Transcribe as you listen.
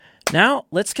Now,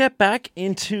 let's get back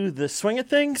into the swing of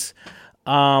things.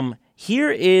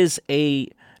 Here is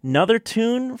another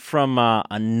tune from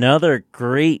another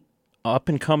great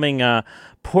up-and-coming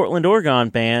Portland, Oregon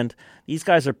band. These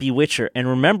guys are Bewitcher. And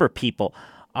remember, people,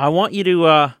 I want you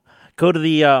to go to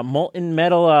the Molten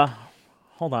Metal...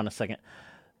 hold on a second.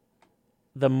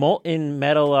 The Molten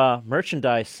Metal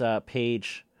merchandise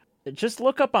page. Just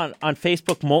look up on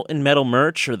Facebook Molten Metal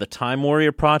merch or the Time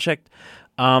Warrior Project.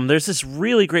 There's this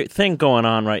really great thing going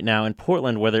on right now in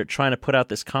Portland where they're trying to put out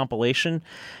this compilation.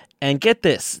 And get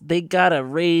this, they got to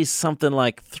raise something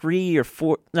like 3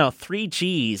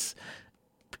 G's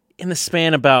in the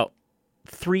span about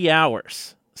 3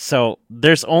 hours. So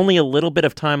there's only a little bit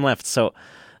of time left. So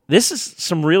this is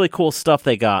some really cool stuff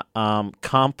they got.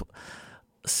 Comp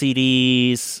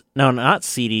CDs, no, not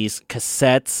CDs,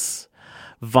 cassettes,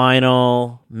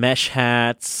 vinyl, mesh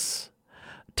hats,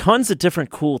 tons of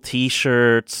different cool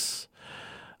t-shirts,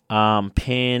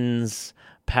 pins,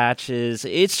 patches.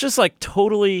 It's just like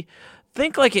totally,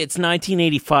 think like it's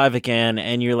 1985 again,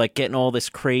 and you're like getting all this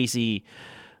crazy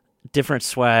different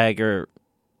swag or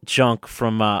junk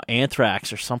from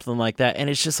Anthrax or something like that, and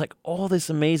it's just like all this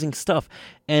amazing stuff,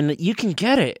 and you can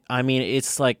get it. I mean,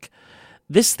 it's like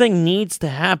this thing needs to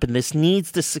happen. This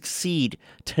needs to succeed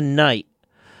tonight.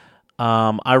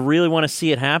 I really want to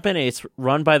see it happen. It's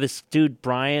run by this dude,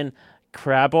 Brian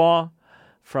Crabaugh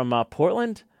from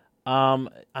Portland. I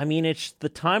mean, it's the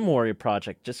Time Warrior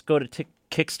Project. Just go to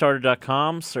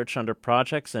Kickstarter.com, search under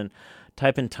projects, and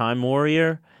type in Time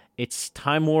Warrior. It's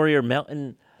Time Warrior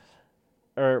Molten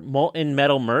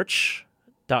Metal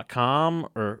Merch.com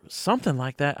or something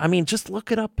like that. I mean, just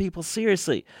look it up, people.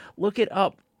 Seriously, look it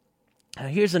up.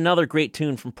 Here's another great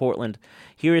tune from Portland.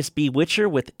 Here is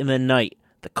Bewitcher with In the Night,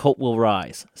 The Cult Will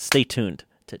Rise. Stay tuned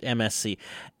to MSC.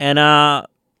 And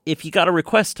if you got a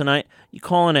request tonight, you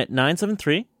call in at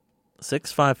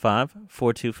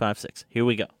 973-655-4256. Here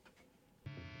we go.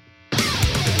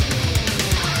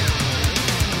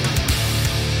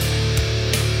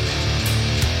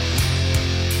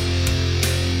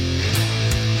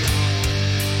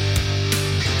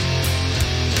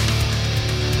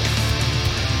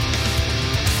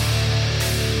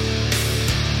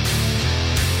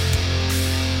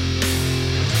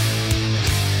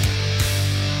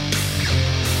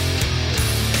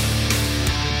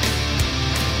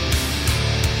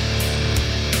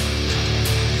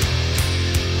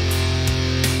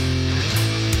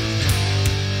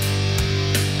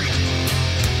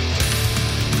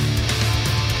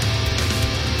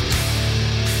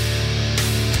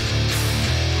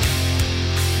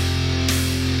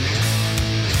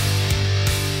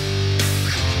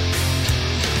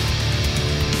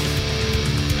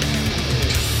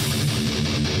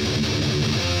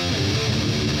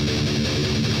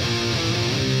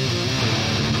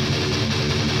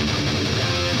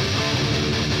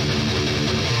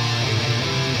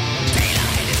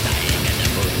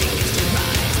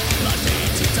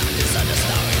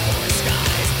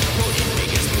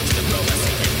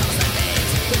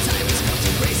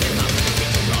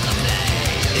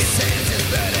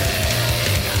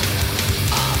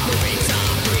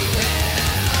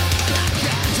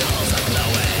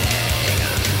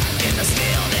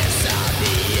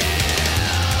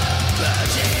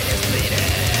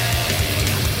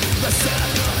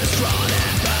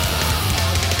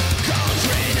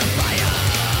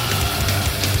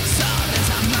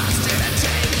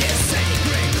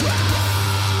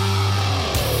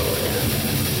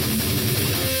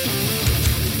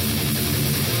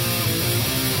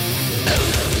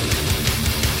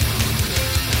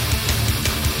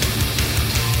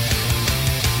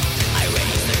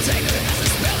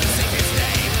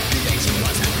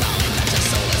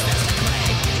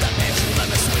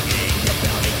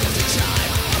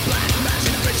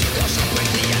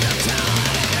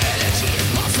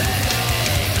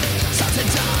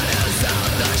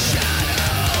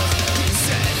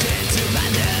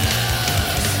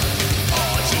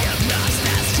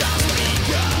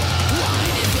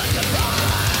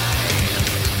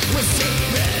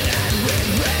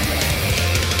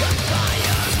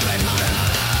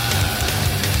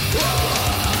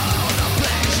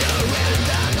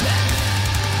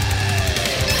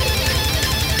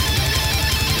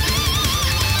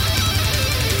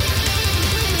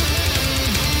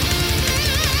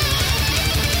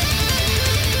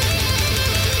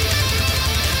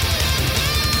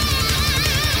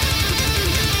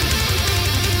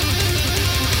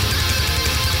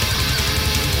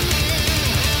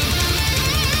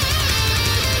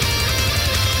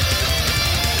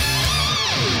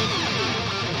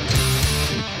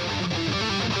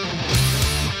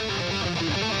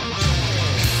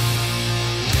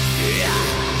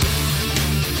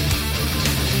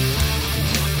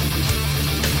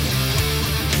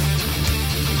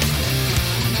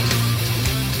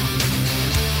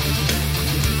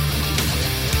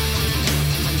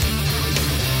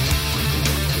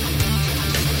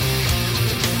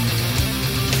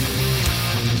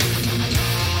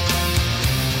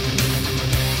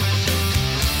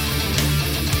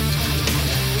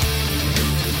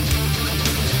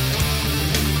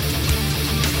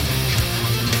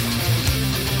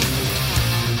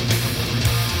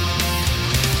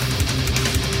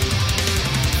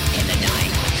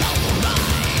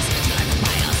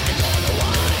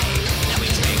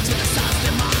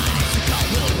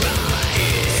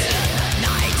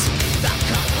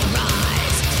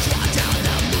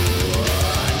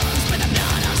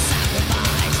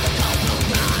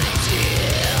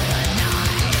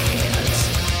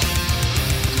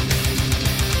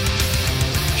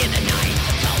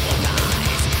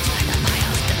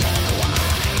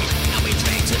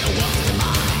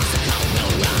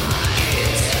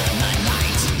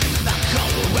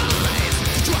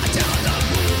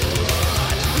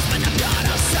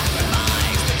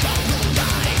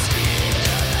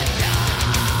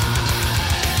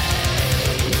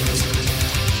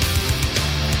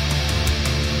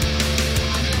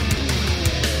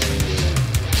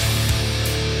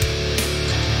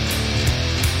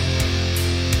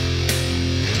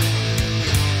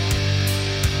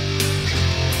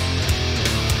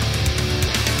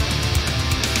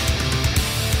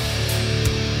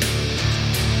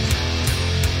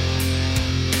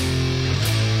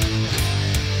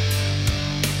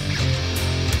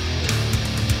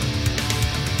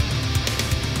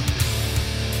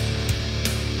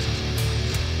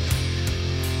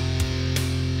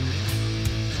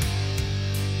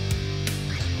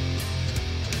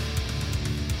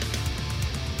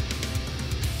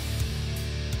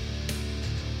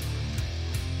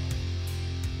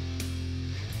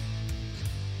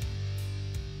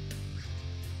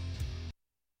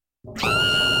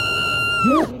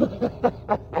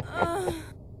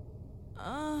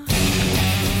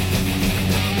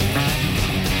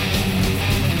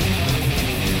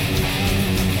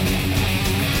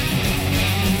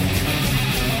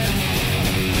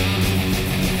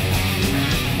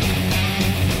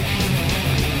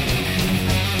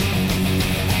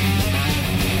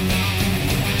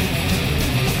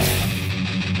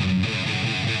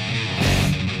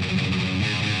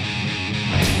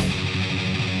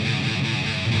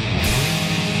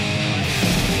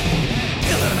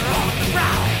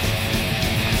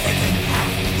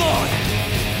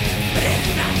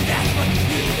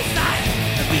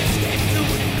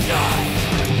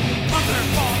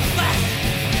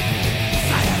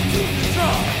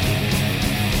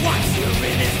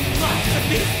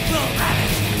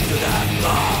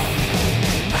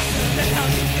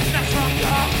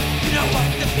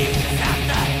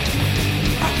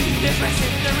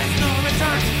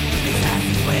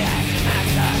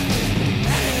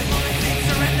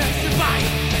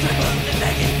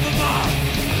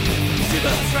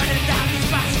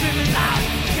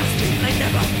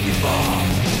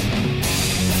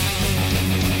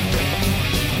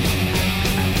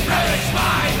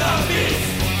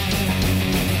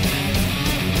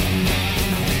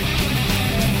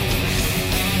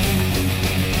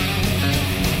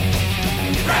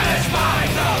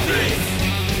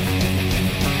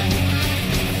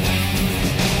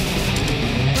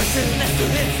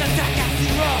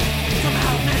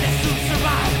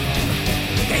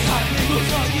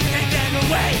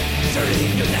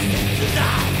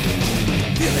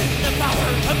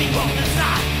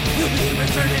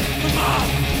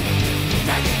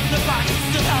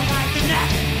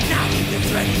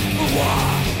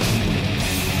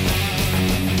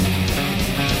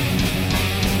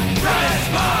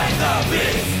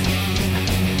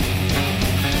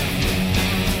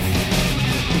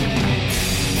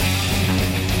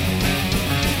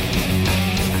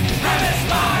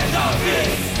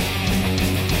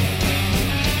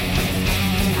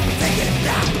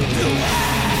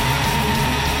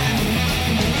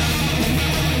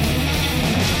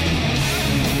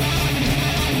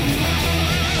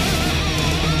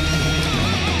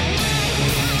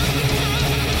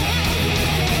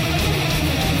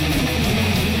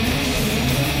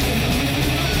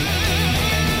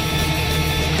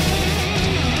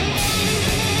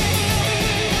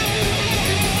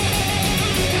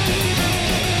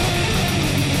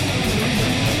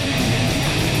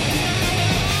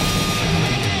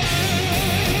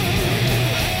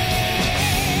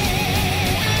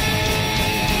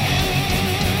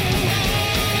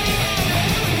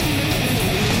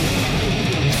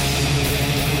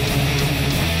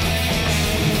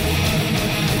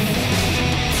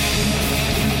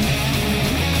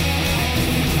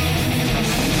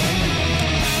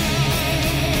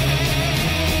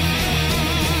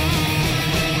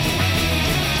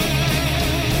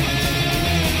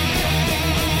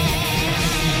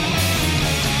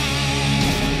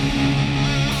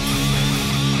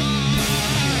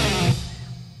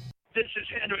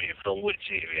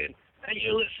 and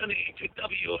you're listening to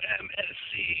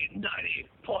WMSC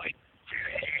 90.3.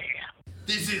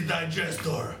 This is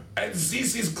Digestor. And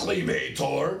this is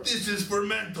Cleavator. This is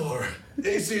Fermentor.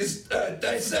 This is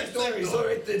Dissector.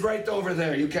 He's right over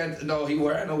there. You can't. No, he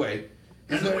ran away.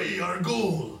 And we are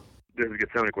Ghoul. This is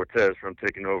Gethsemane Cortez from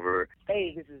Taking Over.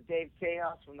 Hey, this is Dave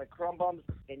Chaos from the Crumbums,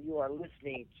 and you are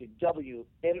listening to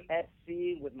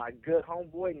WMSC with my good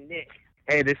homeboy, Nick.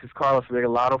 Hey, this is Carlos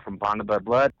Regalado from Bonded by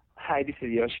Blood. Hi, this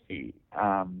is Yoshi,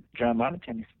 drummer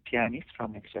and pianist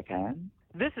from Japan.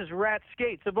 This is Rat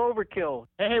Skates of Overkill.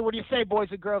 Hey, what do you say, boys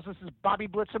and girls? This is Bobby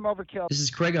Blitz from Overkill. This is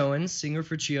Craig Owens, singer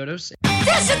for Chiodos.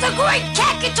 This is the Great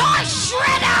Cat Guitar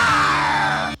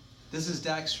Shredder! This is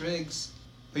Dax Riggs.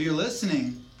 But you're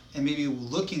listening and maybe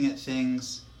looking at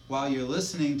things while you're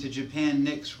listening to Japan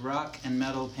Nick's Rock and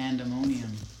Metal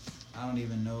Pandemonium. I don't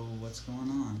even know what's going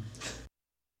on.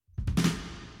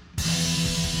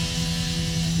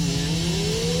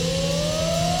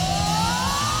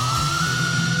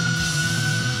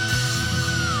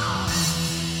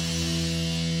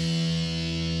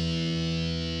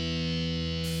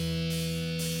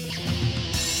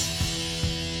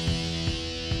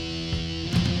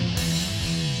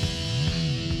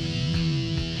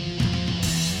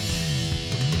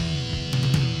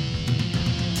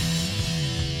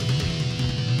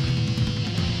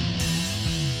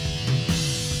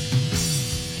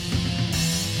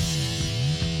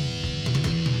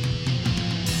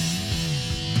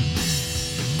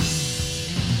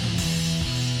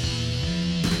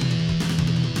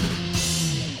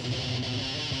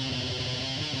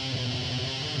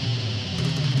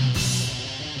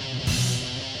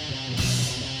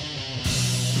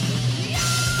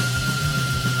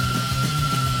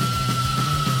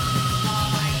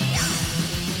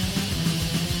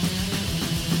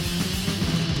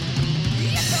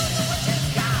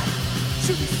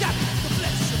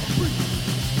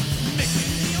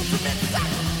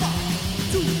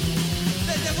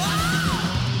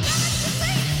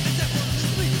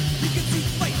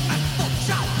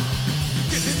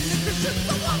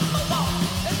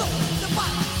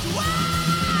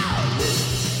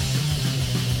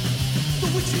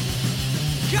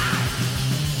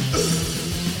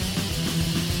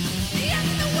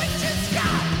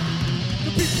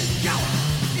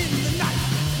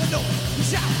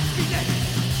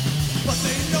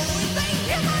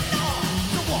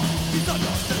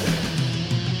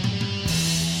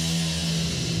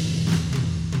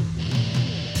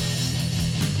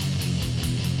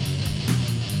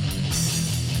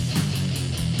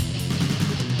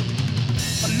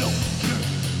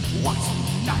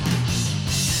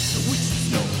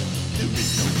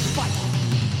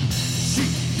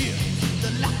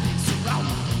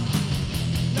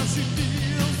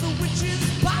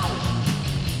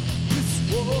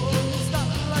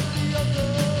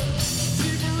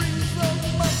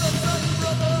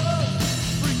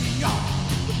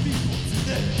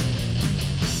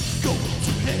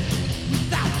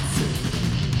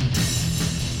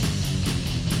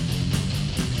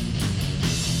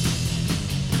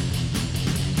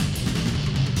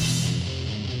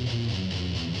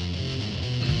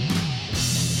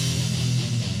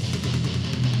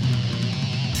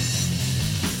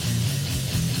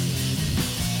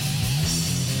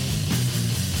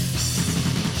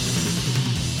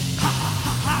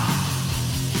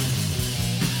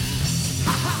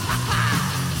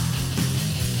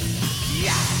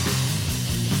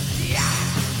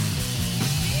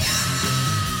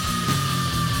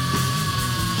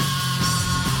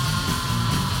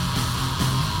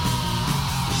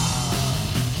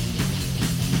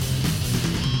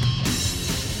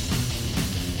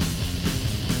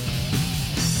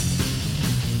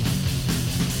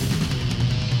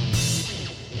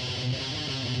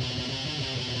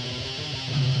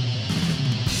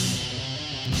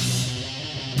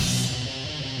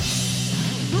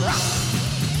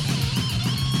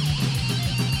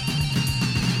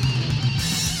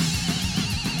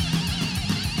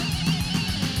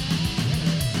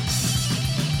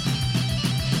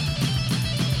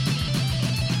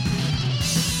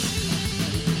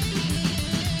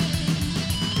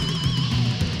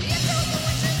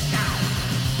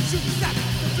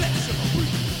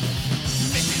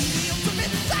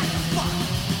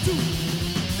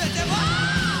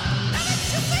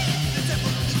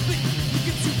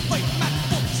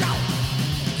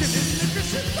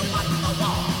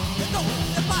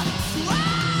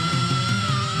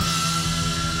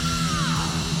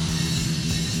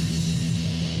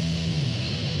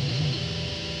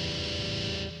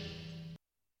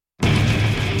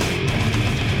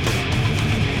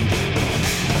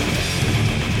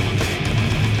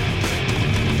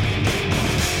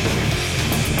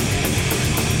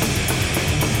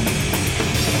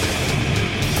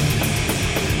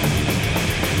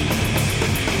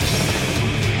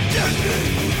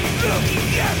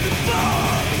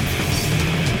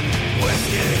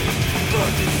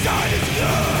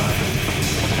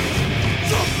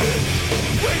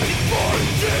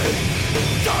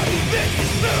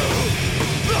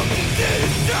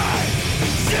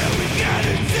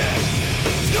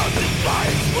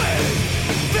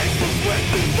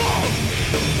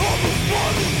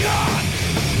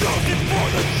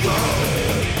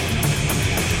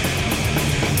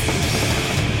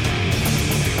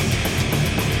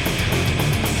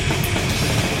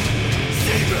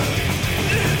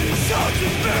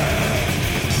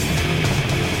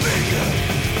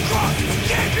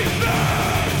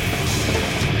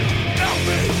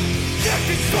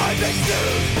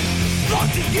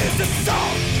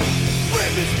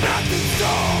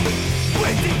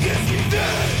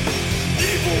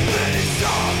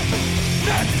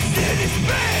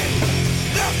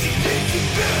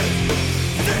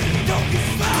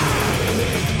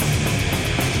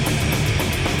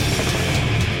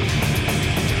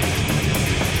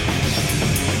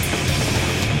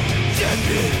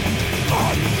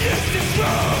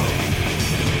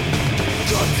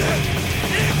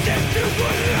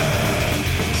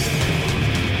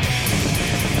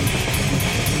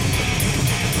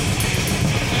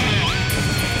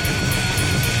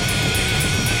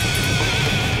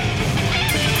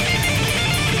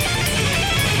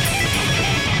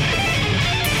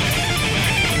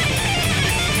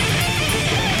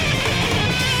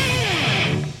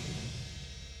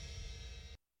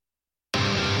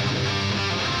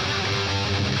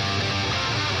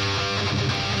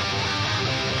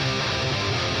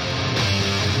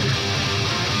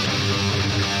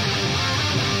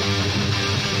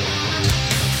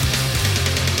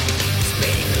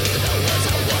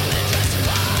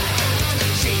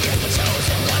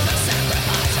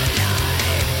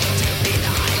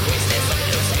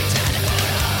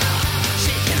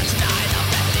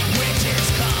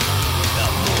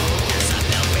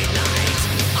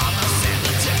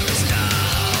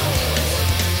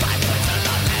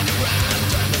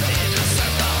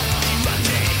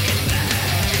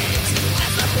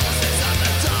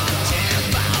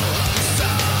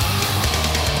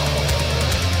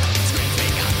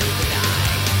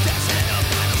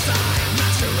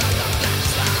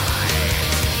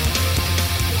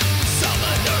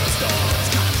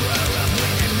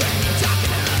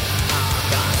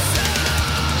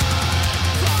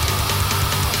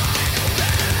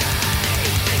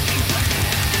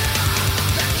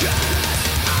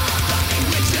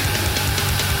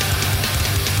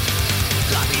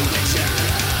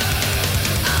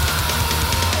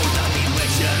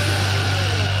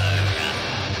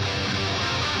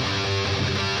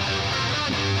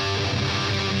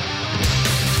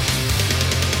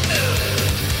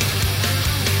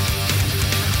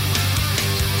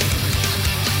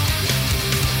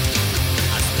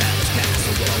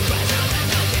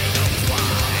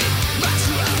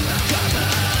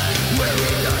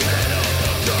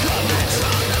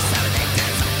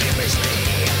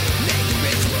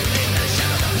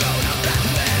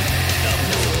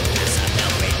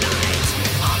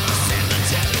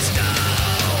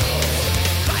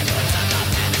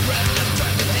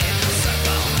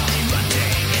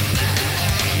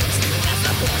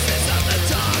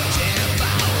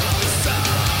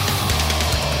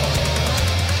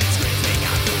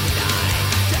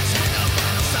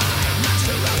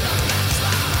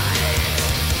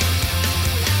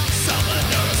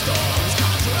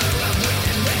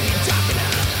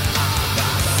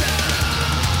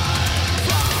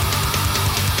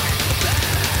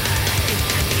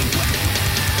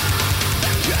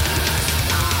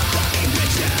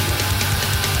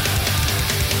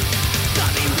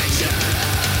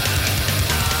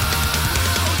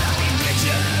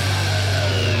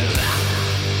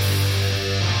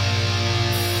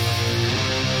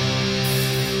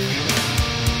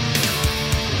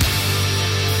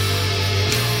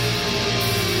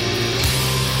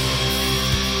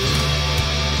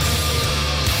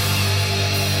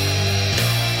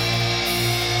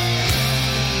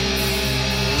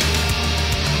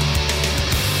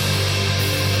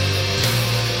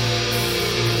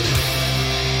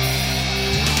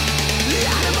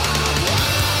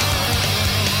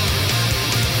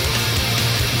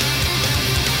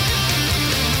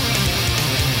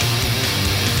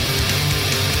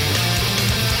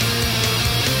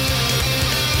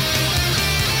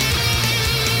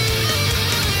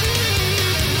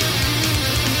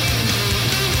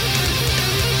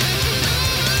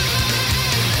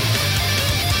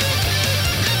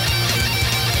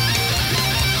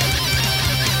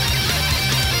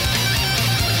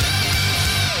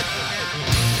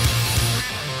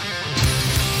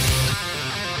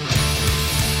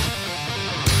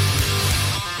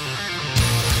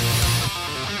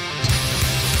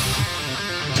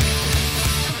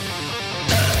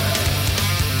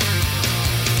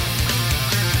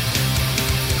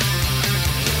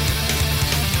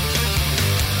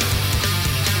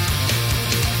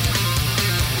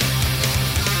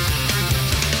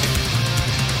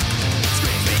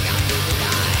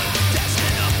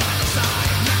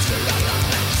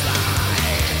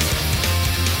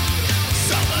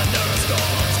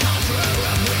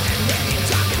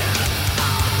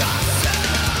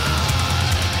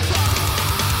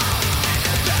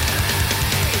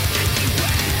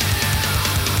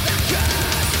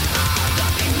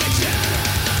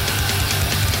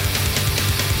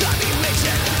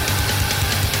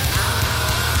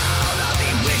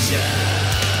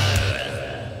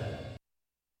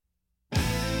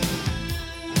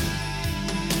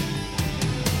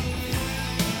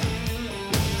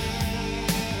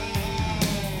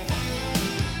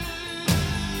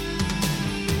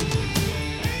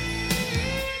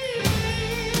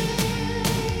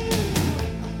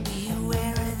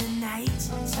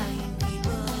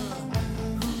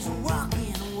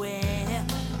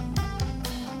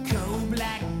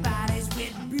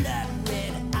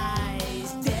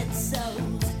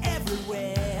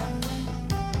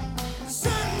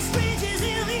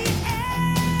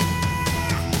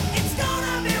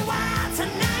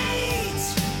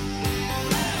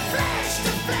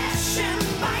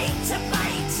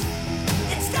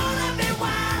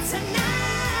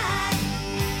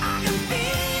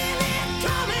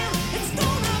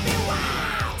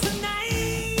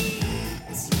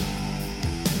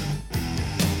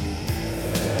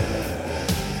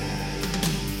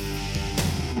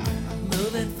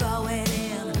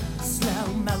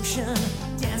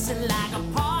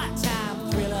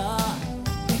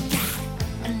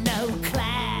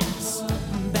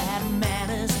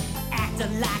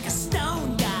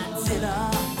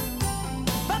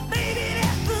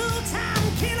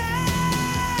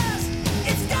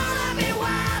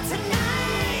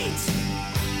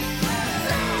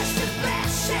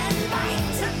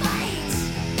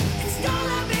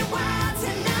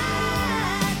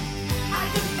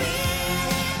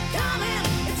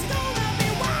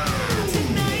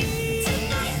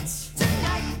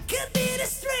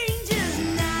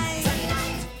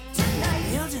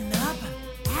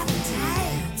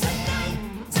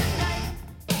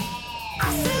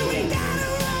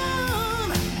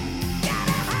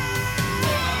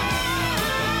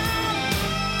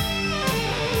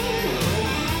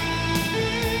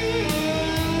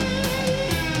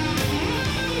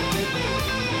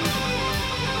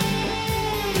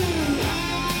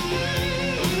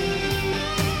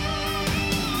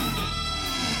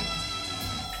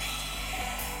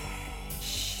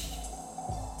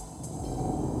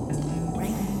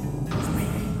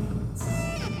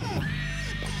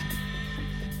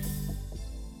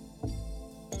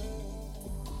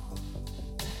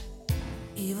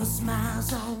 Evil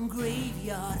smiles on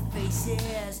graveyard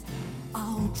faces,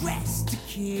 all dressed to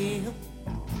kill.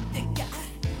 They got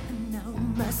no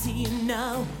mercy,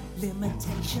 no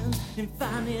limitations in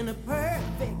finding a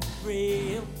perfect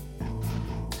thrill.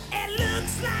 It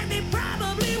looks like they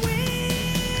probably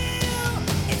will.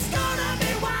 It's gonna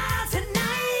be wild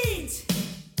tonight.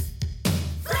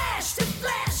 Flesh to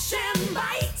flesh and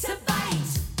bite to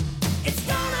bite. It's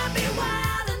gonna be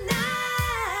wild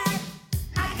tonight.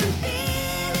 I can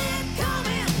feel it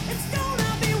coming. It's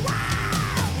gonna be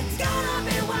wild. It's gonna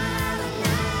be wild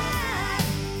tonight.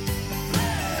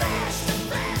 Flesh to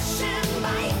flesh and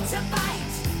bite to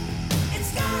bite.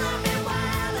 It's gonna be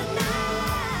wild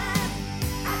tonight.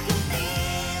 I can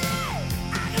feel it.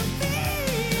 I can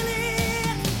feel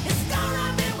it. It's gonna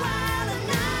be wild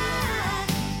tonight.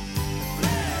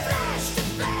 Flesh to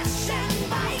flesh and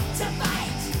bite to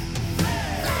bite.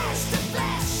 Flesh to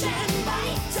flesh and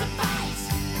bite to bite.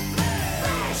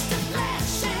 Flesh to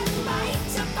flesh and bite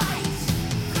to bite. Flesh to flesh and bite to bite.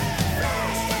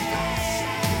 Flesh to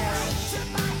flesh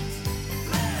and bite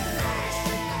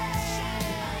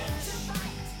to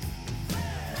bite.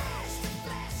 Flesh to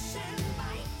flesh and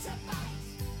bite to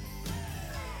bite.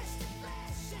 Flesh to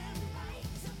flesh and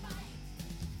bite to bite.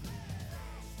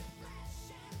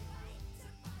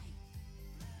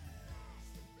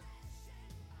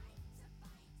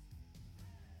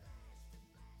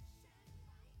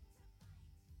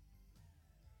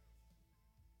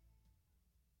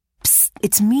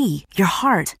 It's me, your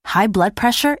heart. High blood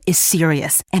pressure is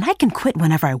serious, and I can quit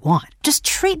whenever I want. Just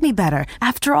treat me better.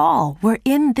 After all, we're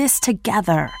in this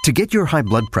together. To get your high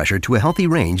blood pressure to a healthy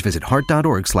range, visit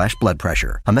heart.org/blood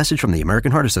pressure. A message from the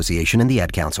American Heart Association and the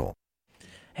Ad Council.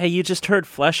 Hey, you just heard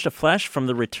Flesh to Flesh from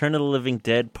the Return of the Living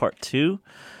Dead Part 2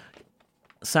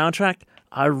 soundtrack.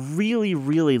 I really,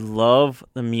 really love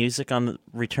the music on the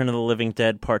Return of the Living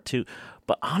Dead Part 2.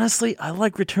 But honestly, I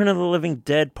like Return of the Living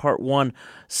Dead Part 1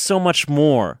 so much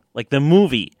more. Like the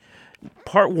movie.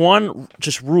 Part 1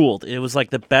 just ruled. It was like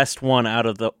the best one out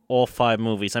of all 5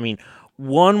 movies. I mean,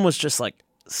 1 was just like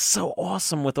so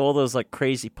awesome with all those like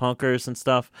crazy punkers and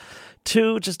stuff.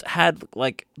 2 just had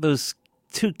like those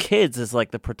 2 kids as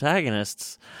like the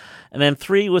protagonists. And then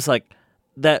 3 was like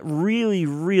that really,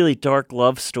 really dark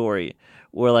love story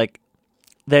where like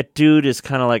that dude is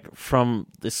kind of like from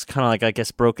this kind of like, I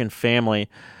guess, broken family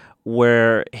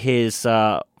where his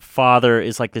father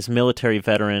is like this military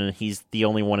veteran and he's the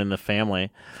only one in the family.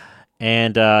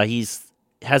 And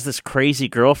has this crazy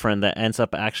girlfriend that ends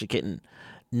up actually getting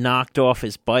knocked off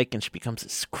his bike and she becomes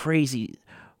this crazy,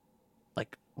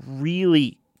 like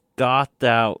really gothed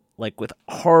out, like with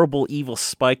horrible evil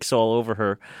spikes all over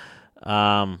her,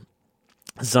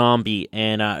 zombie.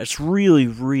 And it's really,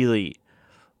 really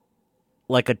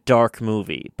like a dark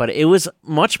movie, but it was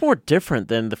much more different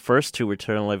than the first 2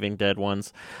 Return of the Living Dead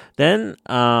ones. Then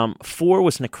 4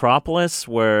 was Necropolis,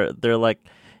 where they're like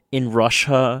in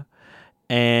Russia,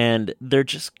 and they're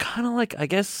just kind of like, I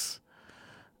guess,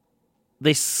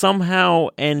 they somehow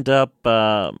end up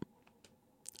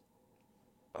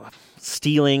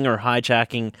stealing or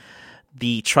hijacking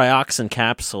the trioxin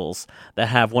capsules that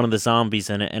have one of the zombies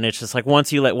in it, and it's just like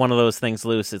once you let one of those things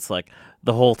loose, it's like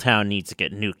the whole town needs to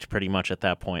get nuked pretty much at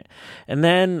that point. And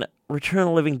then Return of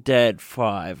the Living Dead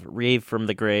 5, Rave from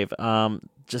the Grave,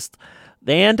 just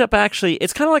they end up actually,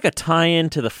 it's kind of like a tie-in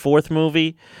to the 4th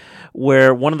movie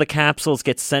where one of the capsules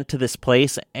gets sent to this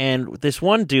place, and this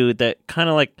one dude that kind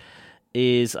of like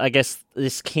is, I guess,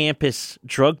 this campus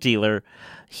drug dealer,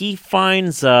 he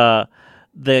finds the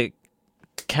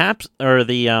capsule,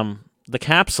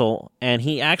 and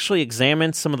he actually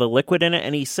examines some of the liquid in it,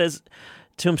 and he says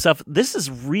to himself, this is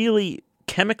really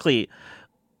chemically,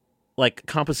 like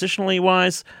compositionally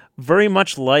wise, very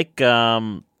much like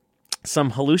some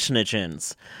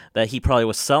hallucinogens that he probably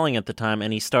was selling at the time,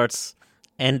 and he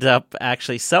end up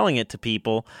actually selling it to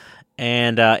people,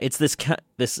 and it's this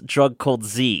drug called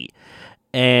Z,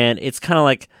 and it's kind of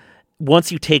like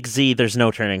once you take Z, there's no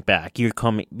turning back.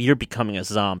 You're becoming a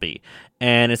zombie.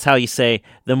 And it's how you say,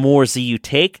 the more Z you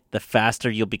take, the faster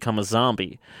you'll become a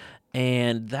zombie.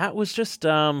 And that was just,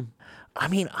 I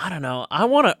mean, I don't know. I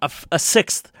want a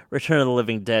 6th Return of the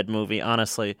Living Dead movie,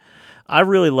 honestly. I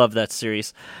really love that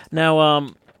series. Now,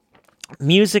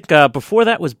 music before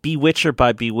that was Bewitcher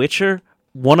by Bewitcher.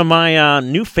 One of my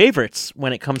new favorites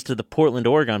when it comes to the Portland,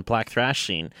 Oregon black thrash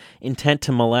scene. Intent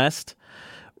to Molest.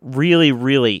 Really,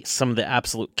 really some of the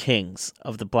absolute kings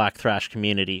of the black thrash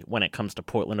community when it comes to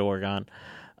Portland, Oregon.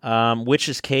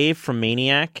 Witch's Cave from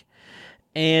Maniac.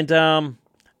 And I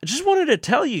just wanted to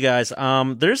tell you guys,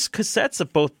 there's cassettes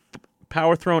of both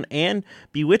Power Throne, and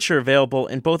Bewitcher available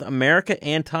in both America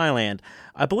and Thailand.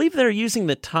 I believe they're using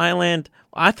the Thailand,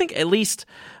 I think at least,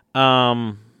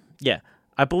 I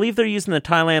believe they're using the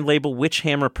Thailand label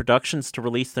Witchhammer Productions to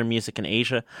release their music in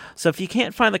Asia. So if you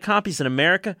can't find the copies in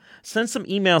America, send some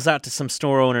emails out to some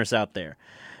store owners out there.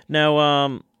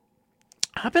 Now,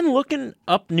 I've been looking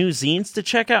up new zines to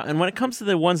check out, and when it comes to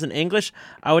the ones in English,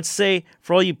 I would say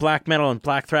for all you black metal and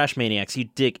black thrash maniacs, you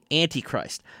dig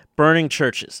Antichrist, Burning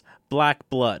Churches, Black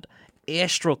Blood,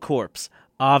 Astral Corpse,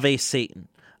 Ave Satan,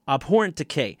 Abhorrent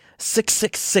Decay,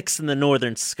 666 in the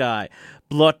Northern Sky,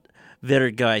 Blut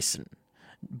Vergeisen,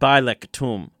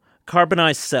 Bylekatum,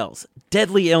 Carbonized Cells,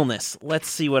 Deadly Illness. Let's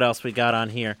see what else we got on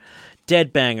here.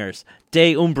 Dead Bangers,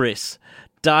 De Umbris,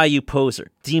 Die You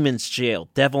Poser, Demon's Jail,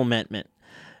 Devilmentment,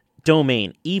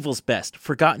 Domain, Evil's Best,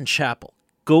 Forgotten Chapel,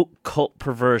 Goat Cult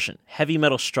Perversion, Heavy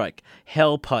Metal Strike,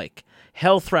 Hell Pike,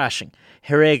 Hell Thrashing,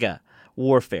 Herega,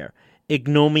 Warfare,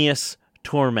 Ignominious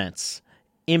Torments,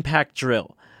 Impact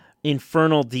Drill,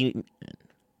 Infernal Demon,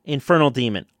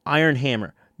 Iron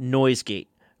Hammer, Noisegate,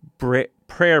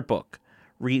 Prayer Book,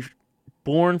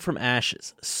 Reborn from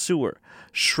Ashes, Sewer,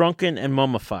 Shrunken and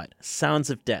Mummified, Sounds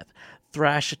of Death,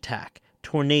 Thrash Attack,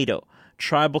 Tornado,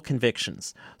 Tribal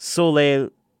Convictions,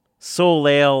 Soleil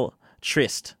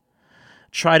Trist,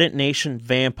 Trident Nation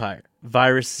Vampire,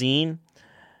 Virus Zine,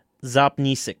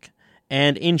 Zapnisik,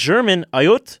 and in German,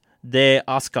 Ayut de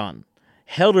Askan,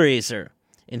 Hellraiser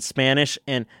in Spanish,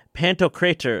 and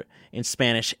Pantocrator in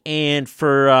Spanish, and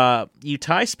for you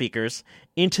Thai speakers,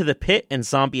 Into the Pit and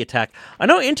Zombie Attack. I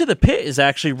know Into the Pit is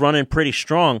actually running pretty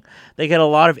strong. They get a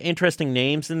lot of interesting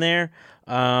names in there.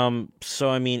 So,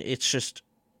 I mean, it's just,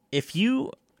 if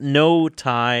you know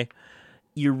Thai,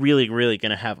 you're really, really going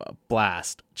to have a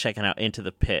blast checking out Into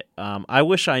the Pit. I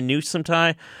wish I knew some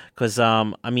Thai, because,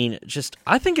 I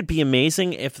think it'd be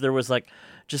amazing if there was,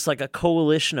 just a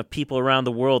coalition of people around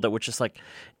the world that were just,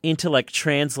 into,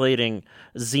 translating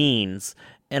zines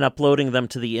and uploading them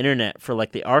to the internet for,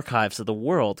 the archives of the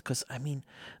world. Because,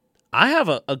 I have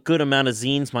a good amount of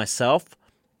zines myself,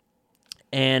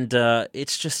 and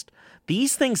it's just,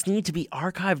 these things need to be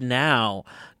archived now,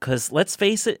 because, let's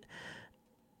face it,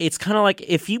 it's kind of like,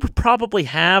 if you probably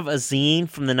have a zine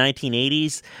from the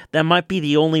 1980s, that might be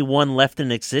the only one left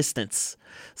in existence.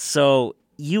 So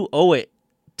you owe it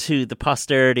to the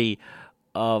posterity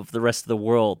of the rest of the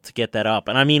world to get that up.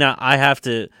 And I have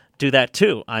to do that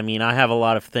too. I have a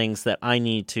lot of things that I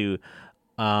need to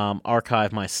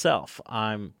archive myself.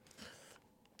 I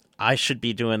should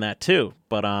be doing that too,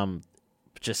 but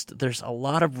just there's a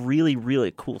lot of really,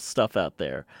 really cool stuff out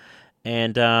there.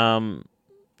 And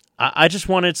I just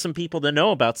wanted some people to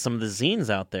know about some of the zines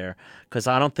out there, because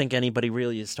I don't think anybody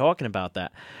really is talking about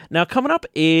that. Now, coming up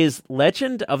is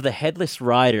Legend of the Headless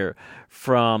Rider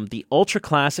from the Ultra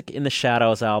Classic In the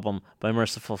Shadows album by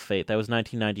Merciful Fate. That was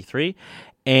 1993.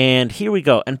 And here we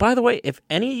go. And by the way, if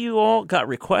any of you all got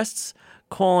requests,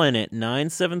 call in at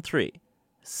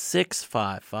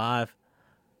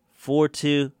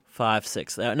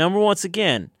 973-655-4256. That number, once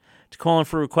again, to call in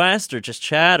for a request or just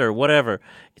chat or whatever,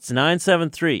 it's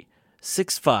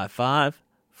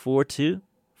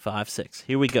 973-655-4256.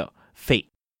 Here we go. Fate.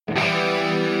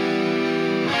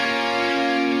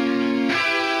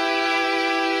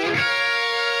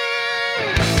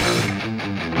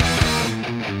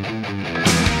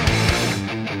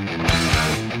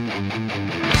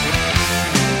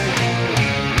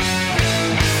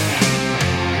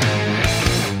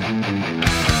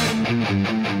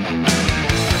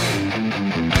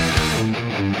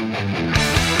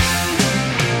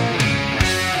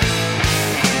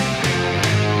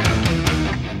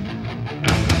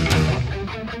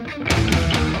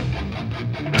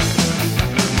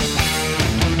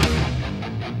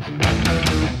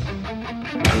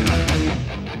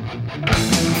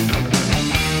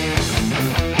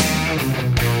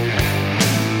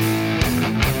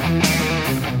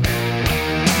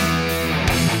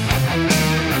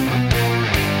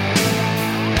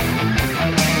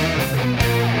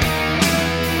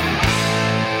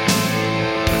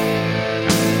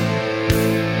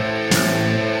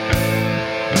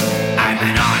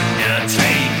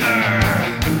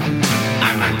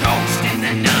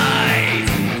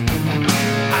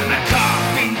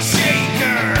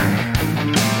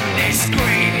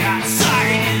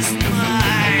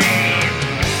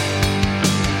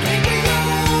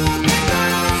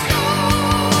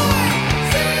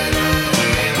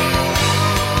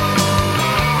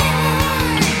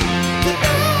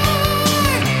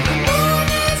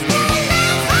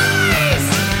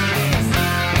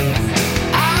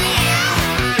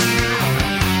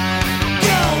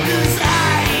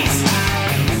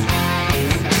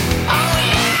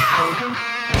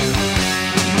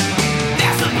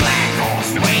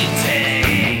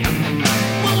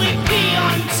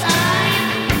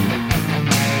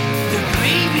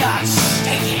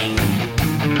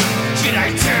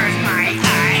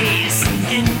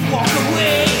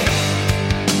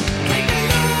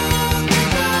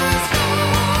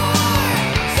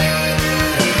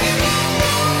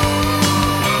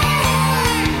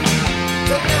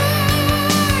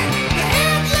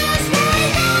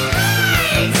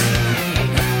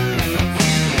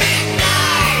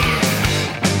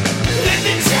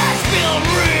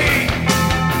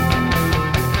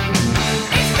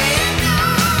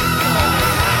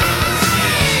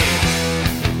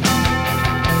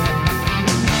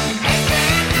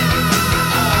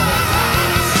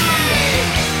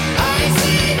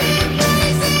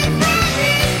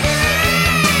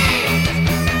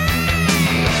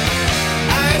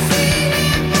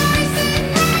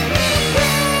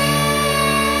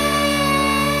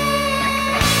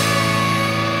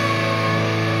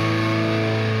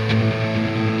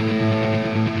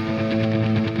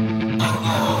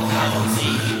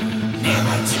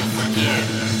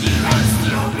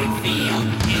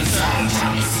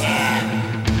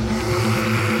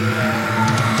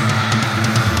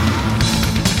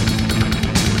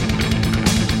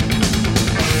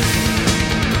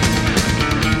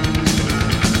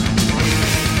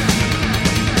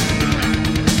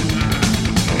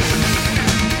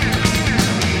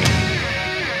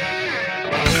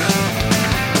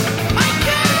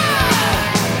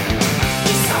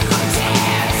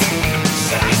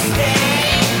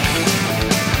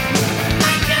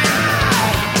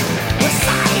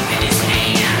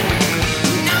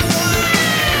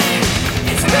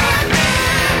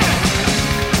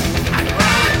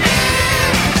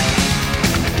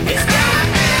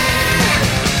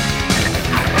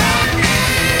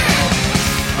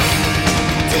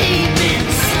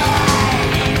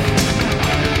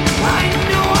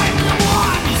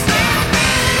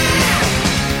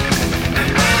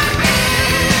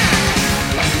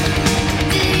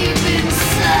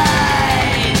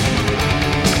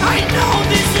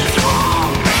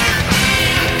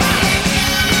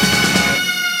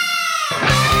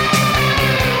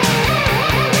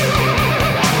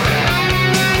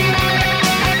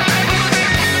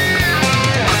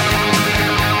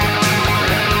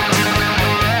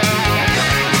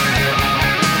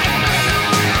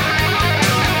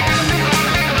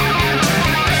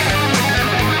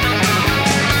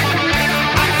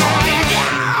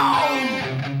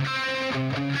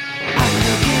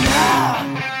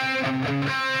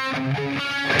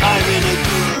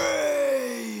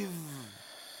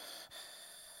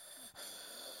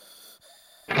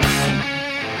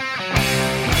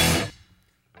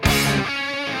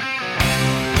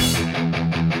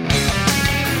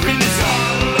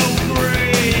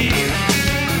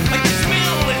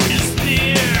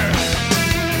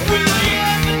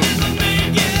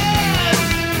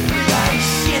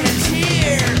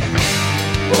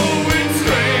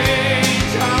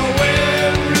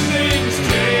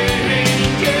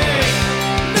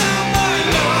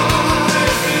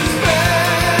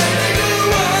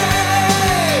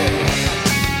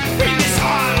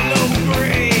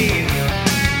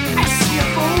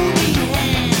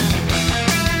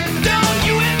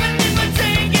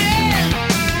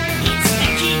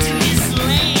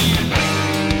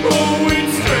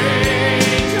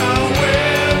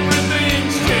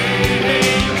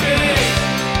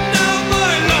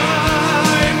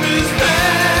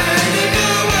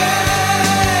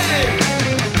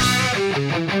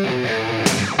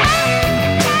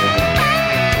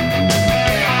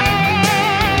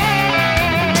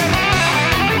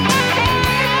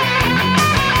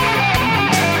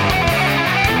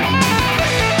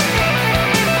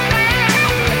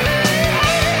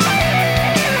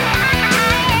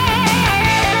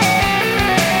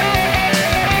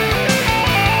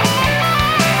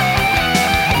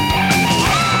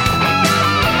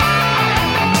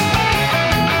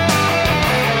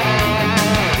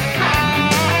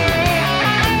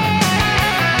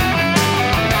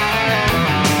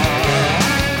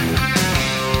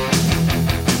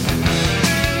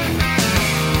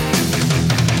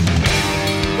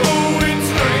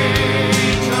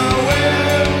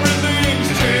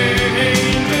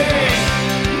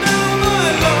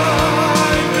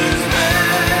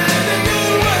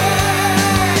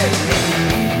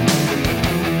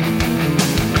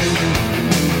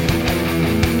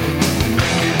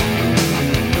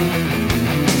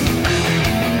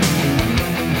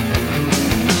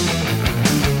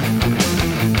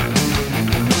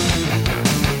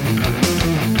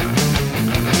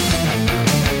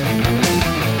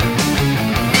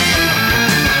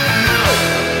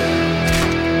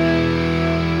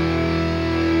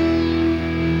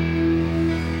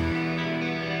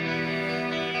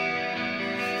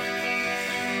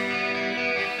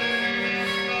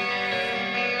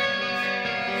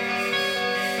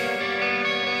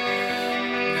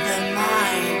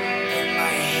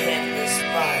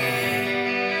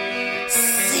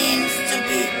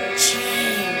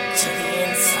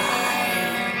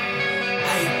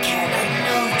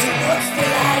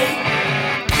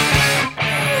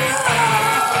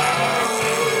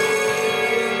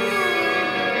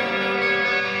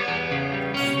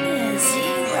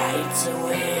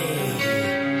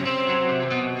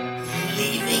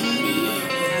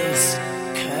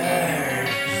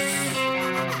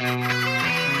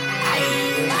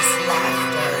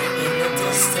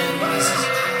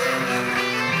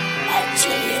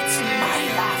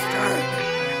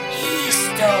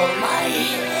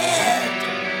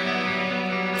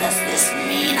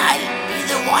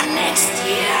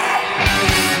 here.